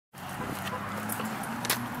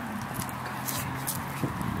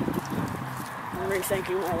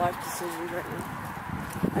rethinking my life decisions right now.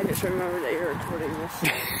 I just remember that you're recording this.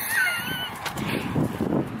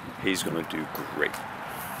 He's gonna do great.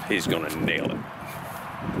 He's gonna nail it.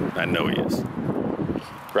 I know he is.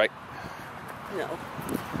 Right? No.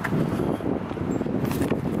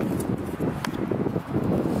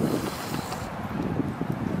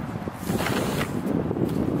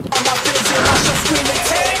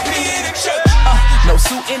 No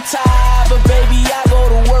suit and tie, but baby, I go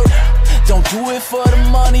to work. Don't do it for the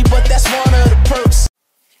money, but that's one of the perks.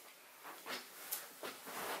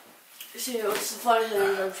 See, what's the funny thing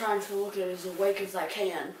is I'm trying to look at as awake as I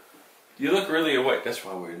can. You look really awake. That's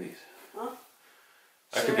why I wear these. Huh?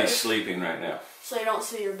 I could be sleeping right now. So you don't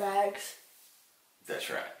see your bags? That's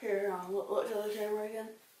right. Here, look to the camera again.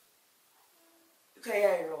 Okay,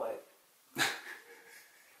 yeah, you're awake.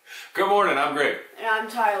 Good morning, I'm Greg. And I'm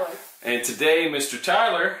Tyler. And today, Mr.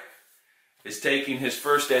 Tyler is taking his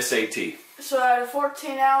first SAT. So I have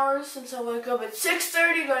 14 hours since I wake up at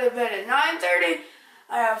 6:30, go to bed at 9:30.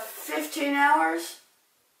 I have 15 hours.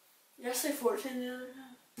 Did I say 14 the other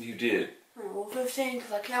time? You did. Well, 15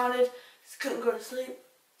 because I counted. Just couldn't go to sleep.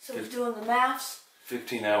 So I was doing the maths.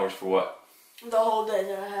 15 hours for what? The whole day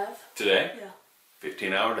that I have. Today? Yeah.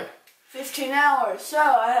 15-hour day. 15 hours. So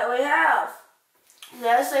we have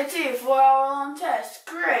the SAT, 4-hour long test.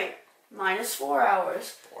 Great. Minus 4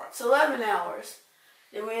 hours. It's 11 hours.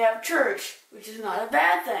 Then we have church, which is not a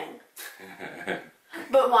bad thing.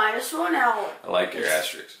 But minus 1 hour. I like your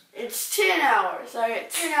asterisks. It's 10 hours. I get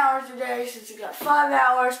 10 hours a day since I got 5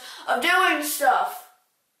 hours of doing stuff.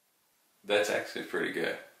 That's actually pretty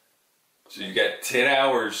good. So you got 10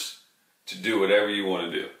 hours to do whatever you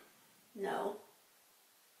want to do. No.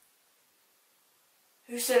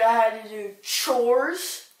 Who said I had to do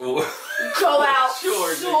chores? Go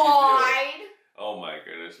outside. Oh my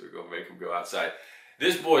goodness, we're going to make him go outside.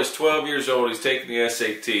 This boy is 12 years old. He's taking the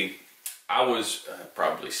SAT. I was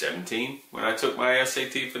probably 17 when I took my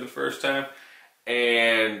SAT for the first time.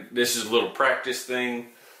 And this is a little practice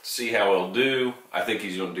thing. See how he'll do. I think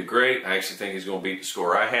he's going to do great. I actually think he's going to beat the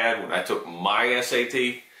score I had when I took my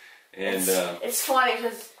SAT. And it's funny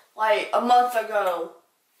because like a month ago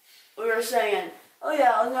we were saying, oh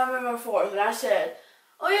yeah, it's November 4th, and I said,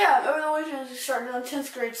 oh yeah, over the weekend we start doing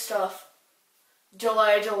 10th grade stuff.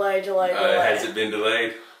 Delay. Has it been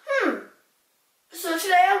delayed? So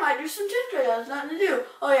today I might do some 10th grade. There's nothing to do.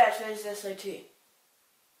 Oh yeah, today's the SAT.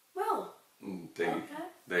 Well,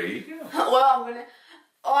 there you go. Well, I'm gonna.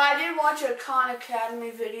 Oh, I did watch a Khan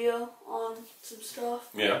Academy video on some stuff.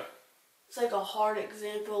 Yeah. It's like a hard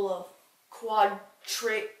example of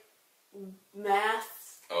quadric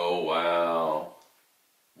math. Oh, wow.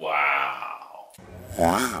 Wow.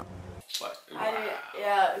 What?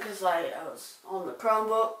 Yeah, because I was on the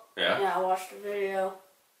Chromebook. Yeah. And I watched the video.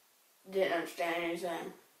 Didn't understand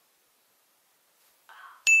anything.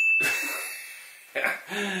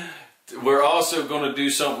 We're also going to do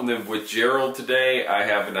something with Gerald today. I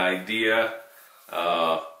have an idea.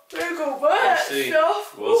 There go back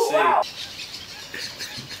stuff. We'll see.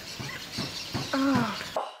 Wow.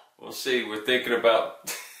 We'll see. We're thinking about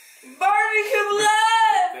Barney, come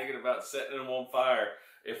alive! thinking about setting them on fire.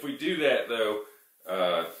 If we do that, though,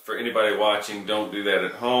 for anybody watching, don't do that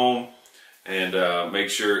at home. And make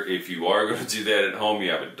sure if you are going to do that at home,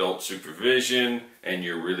 you have adult supervision and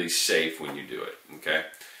you're really safe when you do it. Okay?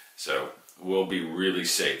 So we'll be really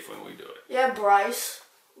safe when we do it. Yeah, Bryce.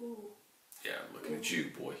 Ooh. Yeah, I'm looking at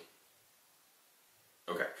you, boy.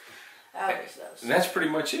 Okay. And And that's pretty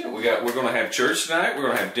much it. We're going to have church tonight. We're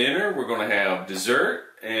going to have dinner. We're going to have dessert,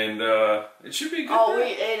 and it should be good. Oh, we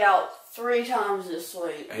ate out 3 times this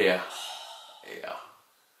week. Yeah.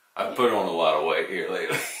 I've put on a lot of weight here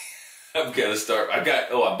lately. I've got to start. I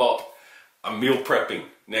bought. I'm meal prepping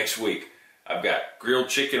next week. I've got grilled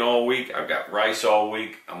chicken all week. I've got rice all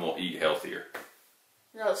week. I'm going to eat healthier.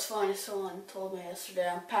 You know, it's funny. Someone told me yesterday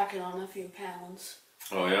I'm packing on a few pounds.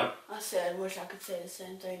 Oh, yeah? I said, I wish I could say the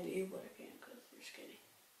same thing to you, but I can't because you're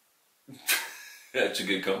skinny. That's a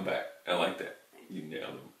good comeback. I like that. You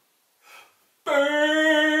nailed him.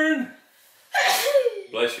 Burn!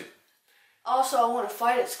 Bless you. Also, I want to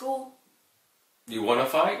fight at school. You want to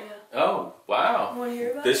fight? Yeah. Oh, wow. You want to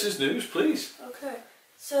hear about This it? is news, please. Okay.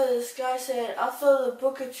 So this guy said, I'll throw the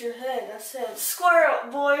book at your head. I said, square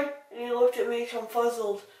up, boy. And he looked at me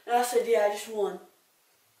confuzzled. And I said, yeah, I just won.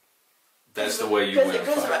 That's the way you win a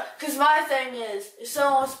fight. Because my thing is, if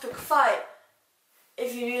someone wants to pick a fight,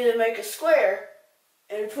 if you either make a square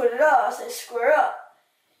and put it up, I say square up.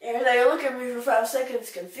 And if they look at me for 5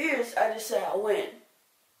 seconds confused, I just say I win.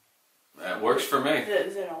 That works for me.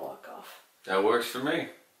 Then I walk off. That works for me.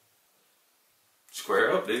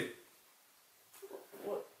 Square up, dude.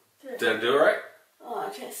 Did I do it right? Oh, I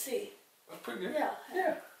can't see. That's pretty good. Yeah.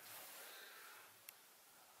 Yeah.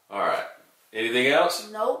 All right. Anything else?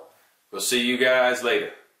 Nope. We'll see you guys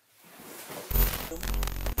later.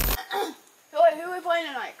 Wait, who are we playing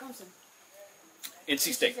tonight? Clemson.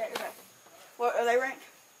 NC State. Okay. What are they ranked?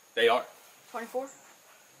 They are. 24.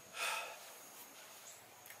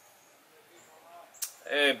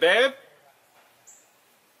 Hey, babe.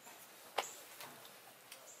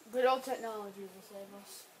 Good old technology will save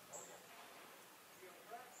us.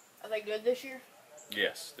 Are they good this year?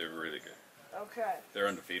 Yes, they're really good. Okay. They're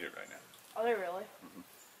undefeated right now. Are they really?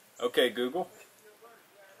 Okay, Google.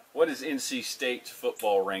 What is NC State's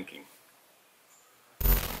football ranking?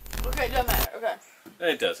 Okay, doesn't matter. Okay.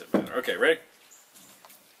 It doesn't matter. Okay, ready?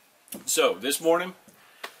 So, this morning,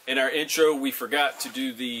 in our intro, we forgot to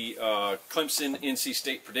do the Clemson NC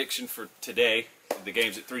State prediction for today. The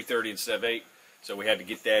game's at 3:30 instead of 8, so we had to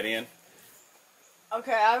get that in.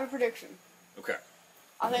 Okay, I have a prediction. Okay.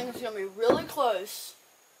 I think it's going to be really close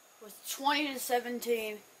with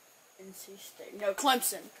 20-17 NC State. No,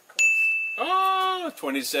 Clemson. Oh,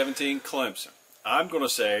 2017 Clemson. I'm going to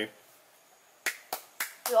say,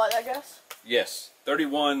 You like that, guess? yes,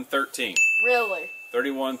 31-13. Really? 31-13 You're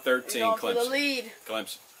going for the Clemson. lead.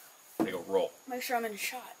 Clemson. They gonna roll. Make sure I'm in the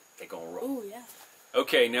shot. They gonna roll. Ooh, yeah.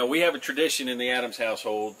 Okay, now we have a tradition in the Adams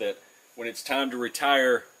household that when it's time to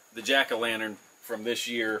retire the jack-o'-lantern from this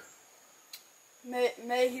year,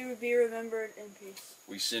 May he be remembered in peace.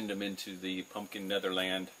 we send him into the pumpkin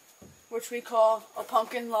netherland. Which we call a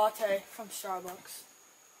pumpkin latte from Starbucks.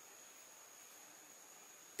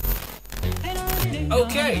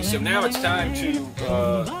 Okay, so now it's time to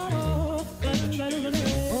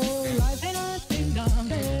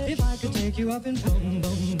you up in boom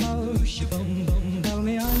boom bosh, boom boom. Tell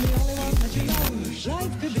me I'm the only one that you know.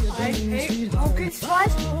 Life could be a I dream, hate sweetheart. pumpkin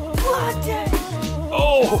spice latte.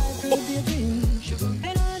 oh! Could be a dream.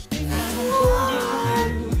 And I think my whole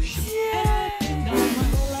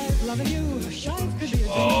life loving you. Life could be a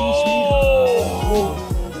dream, Oh!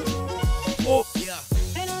 Oh!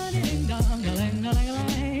 and I ding dong, a lang, a lang, a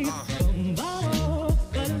lang. Boom, boom,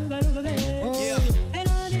 ba da ba da ba da. And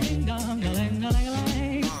I ding dong, a lang, a lang, a lang.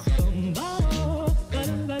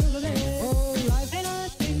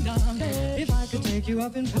 Take you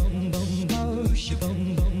up in boom boom bosh,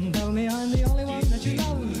 boom boom. Tell me I'm the only one that you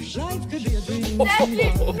love. Life could be a dream. That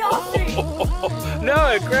did nothing. No,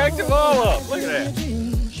 it cracked them all up. Look at that.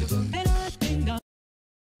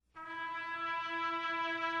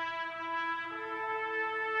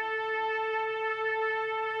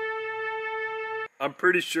 I'm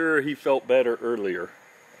pretty sure he felt better earlier.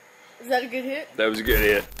 Is that a good hit? That was a good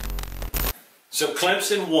hit. So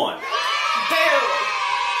Clemson won. Barely.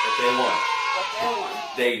 But they won. But they won.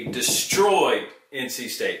 They destroyed NC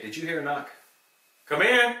State. Did you hear a knock? Come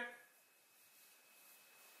in.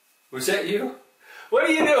 Was that you? What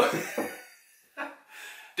are you doing?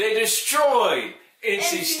 They destroyed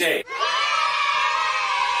NC State.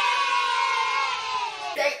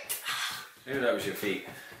 Maybe that was your feet.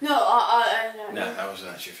 No, No, that was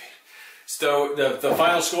not your feet. So the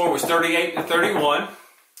final score was 38-31.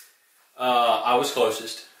 I was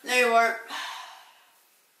closest. No, you weren't.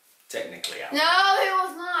 Technically, No, he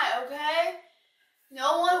was not, okay?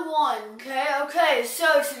 No one won, okay? Okay,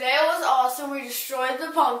 so today was awesome. We destroyed the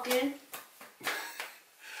pumpkin.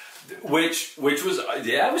 Which was,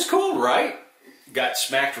 yeah, it was cool, right? Got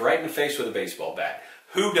smacked right in the face with a baseball bat.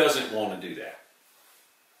 Who doesn't want to do that?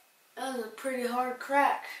 That was a pretty hard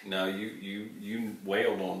crack. No, you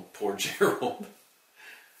wailed on poor Gerald.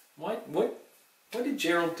 What did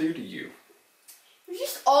Gerald do to you? He was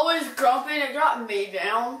just always grumpy and it got me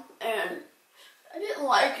down, and I didn't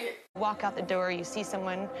like it. Walk out the door, you see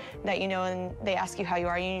someone that you know, and they ask you how you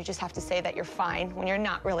are, and you just have to say that you're fine when you're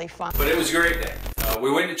not really fine. But it was a great day. We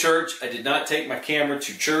went to church. I did not take my camera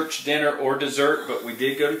to church, dinner, or dessert, but we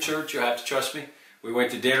did go to church. You'll have to trust me. We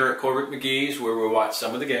went to dinner at Corbett McGee's where we watched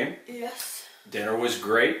some of the game. Yes. Dinner was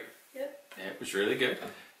great. Yep. Yeah, it was really good.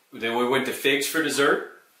 Then we went to Figs for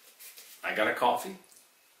dessert. I got a coffee.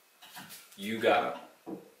 You got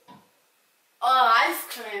Ice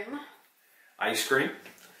cream. ice cream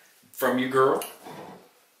from your girl.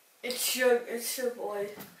 It's your boy.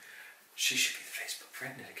 She should be the Facebook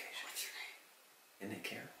friend dedication. What's your Isn't it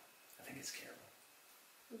Carol? I think it's Carol.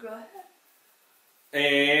 name? Go ahead.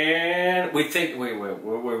 And we think, wait.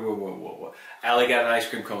 Allie got an ice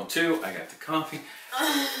cream cone too. I got the coffee.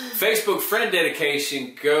 Facebook friend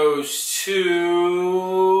dedication goes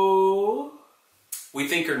to, we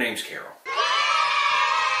think her name's Carol.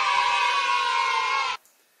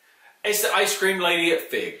 It's the ice cream lady at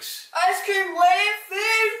Figs. Ice cream lady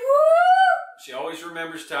fish, woo! She always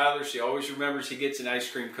remembers Tyler. She always remembers he gets an ice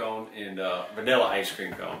cream cone and vanilla ice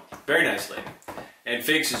cream cone. Very nice lady. And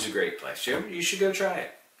Figs is a great place. You should go try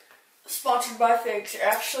it. Sponsored by Figs.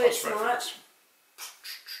 Actually, it's not.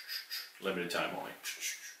 Limited time only.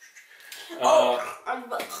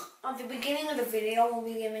 At the beginning of the video, we'll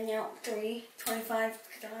be giving out 3.25.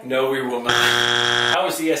 No, we will not. How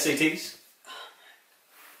was the SATs?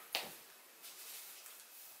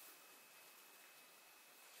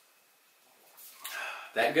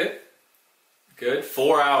 That good? Good.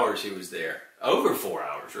 4 hours he was there. Over 4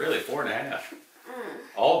 hours, really. 4.5.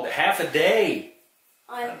 All half a day.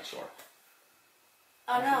 I know.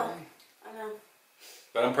 I know.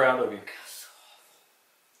 But I'm proud of you.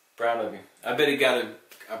 Proud of you. I bet he got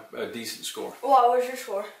a decent score. What was your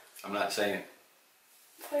score? I'm not saying it.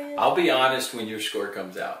 Please. I'll be honest when your score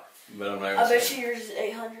comes out, but I'm not going to say I bet you yours is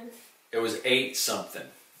 800. It was 8 something.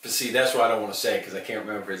 But see, that's what I don't want to say because I can't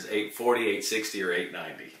remember if it's 840, 860, or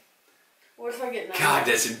 890. What if I get 90? God,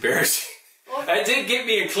 that's embarrassing. It did get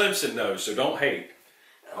me in Clemson though, so don't hate.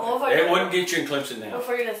 What if It wouldn't get you in Clemson now. What if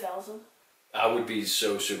I get 1,000? I would be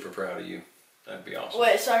so super proud of you. That'd be awesome.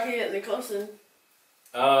 Wait, so I can get in the Clemson?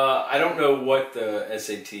 I don't know what the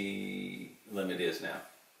SAT limit is now.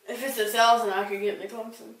 If it's 1,000, I could get in the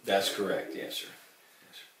Clemson. That's correct, yes, sir.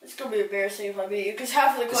 It's gonna be embarrassing if I beat you, because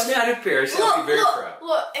half of the It's questions. not embarrassing. I'll be very proud.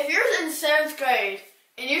 Look, if you're in 7th grade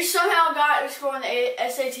and you somehow got a score in the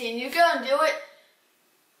SAT and you go and do it,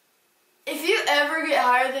 if you ever get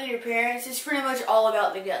higher than your parents, it's pretty much all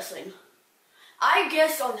about the guessing. I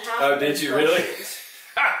guessed on half. Oh, of did those you really? questions.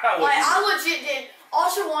 Like, I legit did.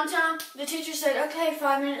 Also, one time, the teacher said, okay,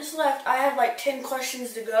 5 minutes left. I had like 10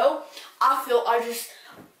 questions to go. I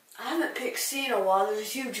haven't picked C in a while. There's a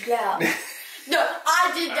huge gap. No,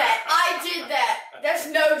 I did that. That's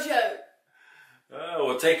no joke. Oh,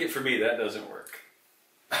 well, take it from me. That doesn't work.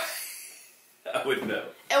 I would know.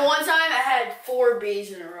 And one time, I had 4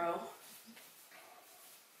 B's in a row.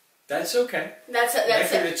 That's okay.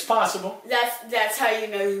 It's possible. That's how you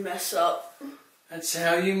know you mess up. That's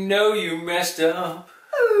how you know you messed up.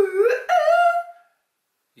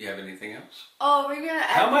 You have anything else? Oh, we're gonna.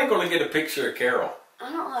 How am I going to get a picture of Carol?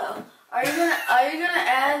 I don't know. Are you gonna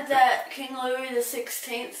add that King Louis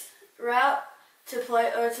XVI rap to the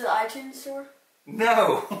iTunes store?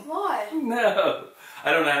 No. Why? No.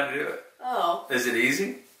 I don't know how to do it. Oh. Is it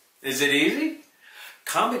easy?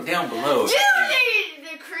 Comment down below. Dude,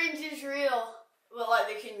 the cringe is real. Well, like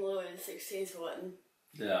the King Louis XVI wasn't.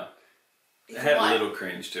 Yeah. It had a little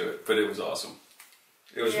cringe to it, but it was awesome.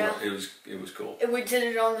 It was it was cool. And we did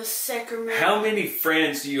it on the Sacramento. How many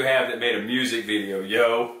friends do you have that made a music video,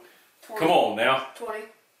 yo? 20. Come on now. 20.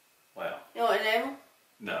 Wow. You know what name them?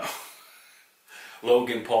 No.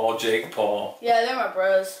 Logan Paul, Jake Paul. Yeah, they're my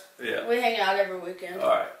bros. Yeah. We hang out every weekend. All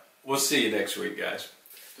right. We'll see you next week, guys.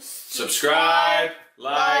 Subscribe,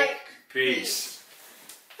 like, peace.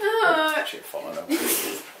 Shit falling over.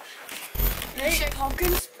 Hey,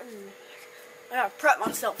 pumpkins. I gotta prep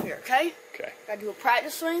myself here, okay? Okay. Gotta do a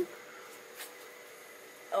practice swing.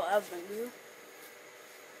 Oh, that was been good.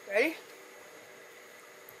 Ready?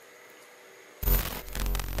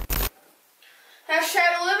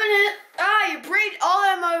 Hashtag living it. Ah, you breathed all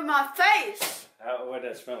that over my face. What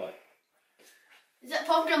did that smell like? Is that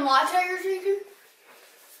pumpkin latte you're drinking?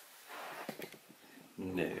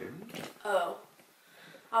 No. Oh.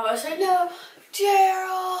 I was saying no.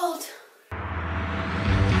 Gerald!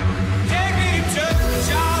 Take me to the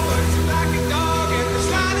shower, like a dog in the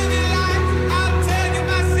slide of your life. I'll tell you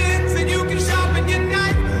my sins and you can sharpen your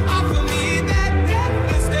knife. Offer me that death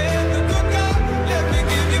instead of the girl. Let me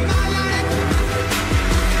give you my life.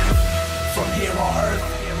 From here on earth,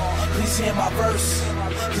 please hear my verse.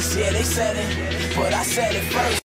 Cause yeah, they said it, but I said it first.